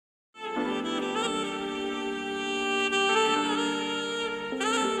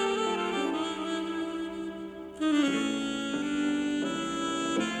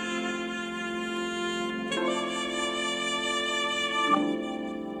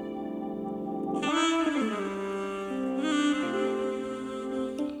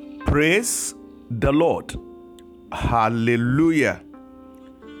Praise the Lord. Hallelujah.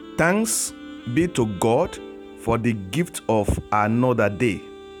 Thanks be to God for the gift of another day.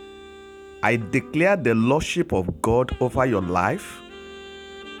 I declare the Lordship of God over your life,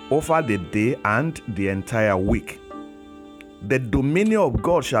 over the day and the entire week. The dominion of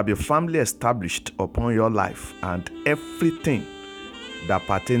God shall be firmly established upon your life and everything that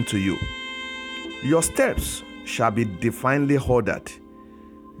pertains to you. Your steps shall be divinely ordered.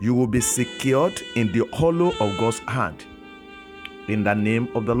 You will be secured in the hollow of God's hand. In the name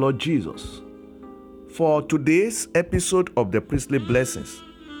of the Lord Jesus. For today's episode of the Priestly Blessings,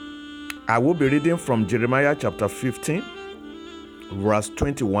 I will be reading from Jeremiah chapter 15, verse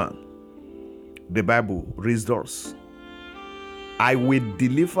 21. The Bible reads thus: I will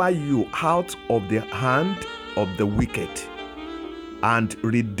deliver you out of the hand of the wicked and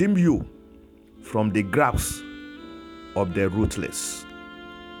redeem you from the grasp of the ruthless.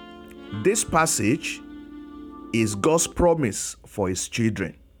 This passage is God's promise for his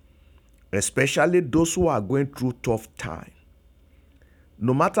children, especially those who are going through tough time.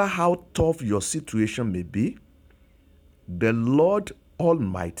 No matter how tough your situation may be, the Lord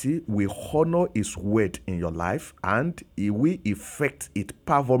Almighty will honor his word in your life and he will effect its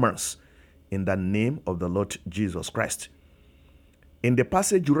performance in the name of the Lord Jesus Christ. In the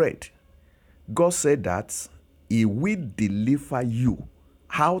passage read, God said that he will deliver you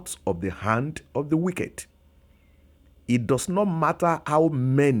out of the hand of the wicked. It does not matter how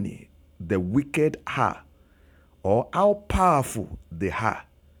many the wicked are or how powerful they are.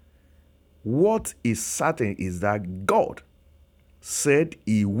 What is certain is that God said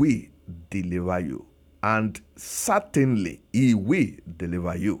he will deliver you, and certainly he will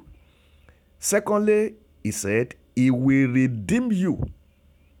deliver you. Secondly, he said he will redeem you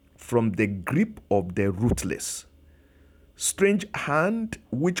from the grip of the ruthless. Strange hand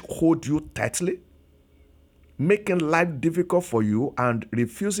which hold you tightly, making life difficult for you and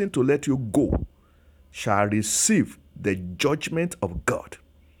refusing to let you go, shall receive the judgment of God.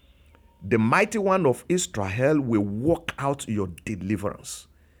 The mighty one of Israel will work out your deliverance.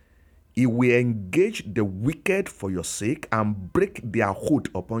 He will engage the wicked for your sake and break their hold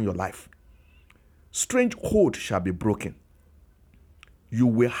upon your life. Strange hold shall be broken. You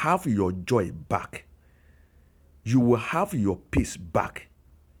will have your joy back. You will have your peace back.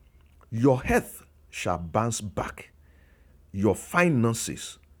 Your health shall bounce back. Your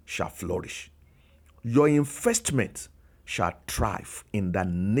finances shall flourish. Your investment shall thrive in the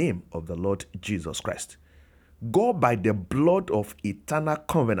name of the Lord Jesus Christ. God, by the blood of eternal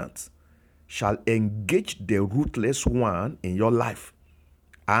covenant, shall engage the ruthless one in your life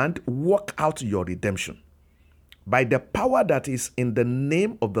and work out your redemption. By the power that is in the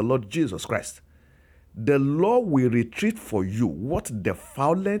name of the Lord Jesus Christ, the Lord will retreat for you what the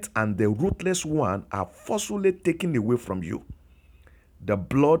violent and the ruthless one are forcefully taking away from you. The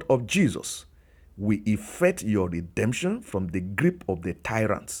blood of Jesus will effect your redemption from the grip of the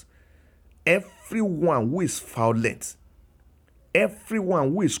tyrants. Everyone who is violent,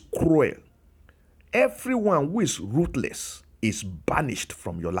 everyone who is cruel, everyone who is ruthless is banished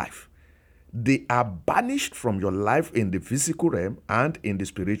from your life. They are banished from your life in the physical realm and in the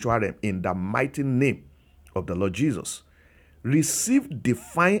spiritual realm in the mighty name of the Lord Jesus. Receive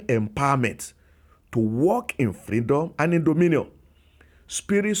divine empowerment to walk in freedom and in dominion.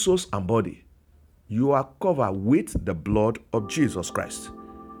 Spirit, soul, and body, you are covered with the blood of Jesus Christ.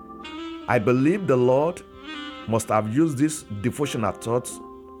 I believe the Lord must have used this devotional thoughts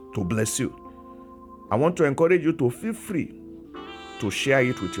to bless you. I want to encourage you to feel free to share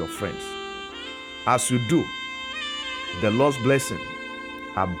it with your friends. As you do, the Lord's blessing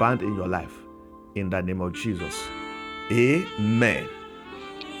abound in your life. In the name of Jesus. Amen.